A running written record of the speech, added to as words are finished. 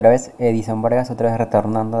Otra vez Edison Vargas, otra vez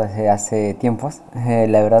retornando desde hace tiempos.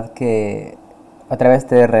 La verdad que otra vez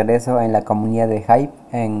te regreso en la comunidad de Hype,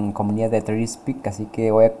 en comunidad de Speak, así que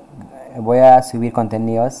voy a subir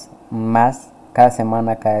contenidos más cada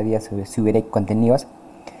semana, cada día subiré contenidos.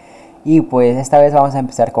 Y pues esta vez vamos a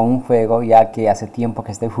empezar con un juego ya que hace tiempo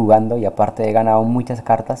que estoy jugando y aparte he ganado muchas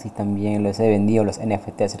cartas y también los he vendido, los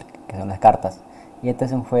NFTs que son las cartas. Y este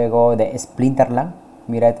es un juego de Splinterland,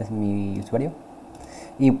 mira este es mi usuario.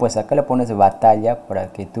 Y pues acá le pones batalla para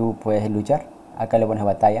que tú puedas luchar. Acá le pones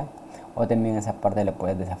batalla. O también en esa parte le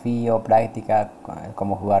pones desafío, práctica,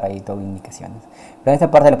 cómo jugar ahí, todo indicaciones. Pero en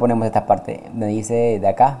esta parte le ponemos esta parte. Me dice de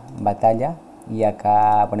acá, batalla. Y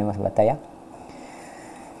acá ponemos batalla.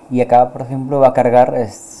 Y acá, por ejemplo, va a cargar,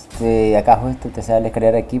 acá justo te sale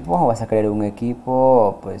crear equipo. O vas a crear un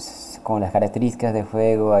equipo, pues, con las características de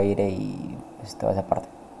fuego, aire y pues, toda esa parte.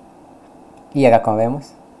 Y acá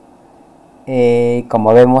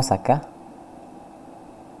como vemos acá,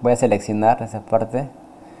 voy a seleccionar esa parte.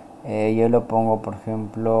 Yo lo pongo, por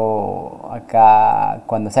ejemplo, acá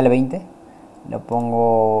cuando sale 20, lo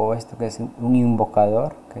pongo esto que es un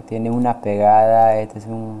invocador que tiene una pegada. Este es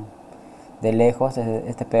un de lejos,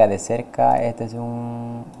 este pega de cerca. Este es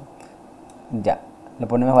un ya, lo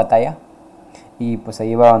ponemos batalla y pues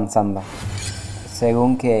ahí va avanzando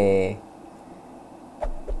según que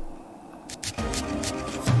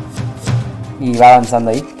y va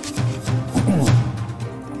avanzando ahí.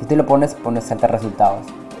 Si tú lo pones saltar resultados.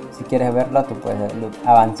 Si quieres verlo, tú puedes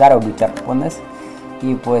avanzar o luchar, pones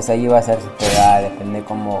y pues ahí va a ser su pegada, depende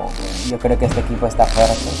como. Yo creo que este equipo está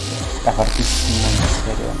fuerte, está fuertísimo, en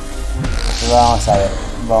serio. Entonces vamos a ver.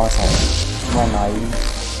 Bueno, ahí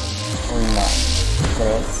 1,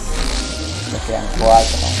 3, me quedan 4.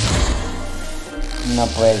 No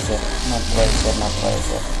puede ser, no puede ser, no puede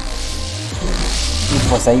ser. Y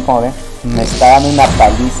pues ahí como ven, me está dando una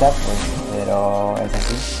paliza, pues, pero es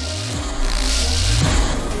así.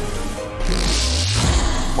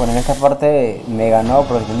 Bueno, en esta parte me ganó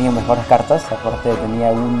porque tenía mejores cartas, aparte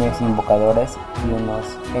tenía unos invocadores y unos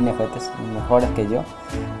NFTs mejores que yo,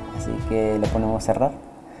 así que le ponemos cerrar.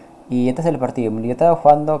 Y este es el partido, yo estaba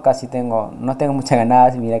jugando, no tengo muchas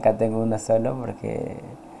ganadas, mira acá tengo una solo porque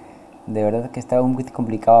de verdad que estaba un poquito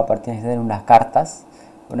complicado, aparte de tener unas cartas.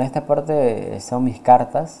 Bueno, esta parte son mis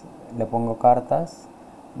cartas, le pongo cartas,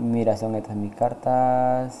 mira son estas mis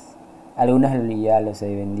cartas, algunas ya los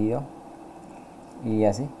he vendido. Y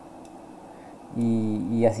así.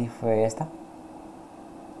 Y así fue esta.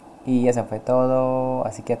 Y eso fue todo.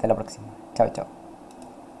 Así que hasta la próxima. Chao, chao.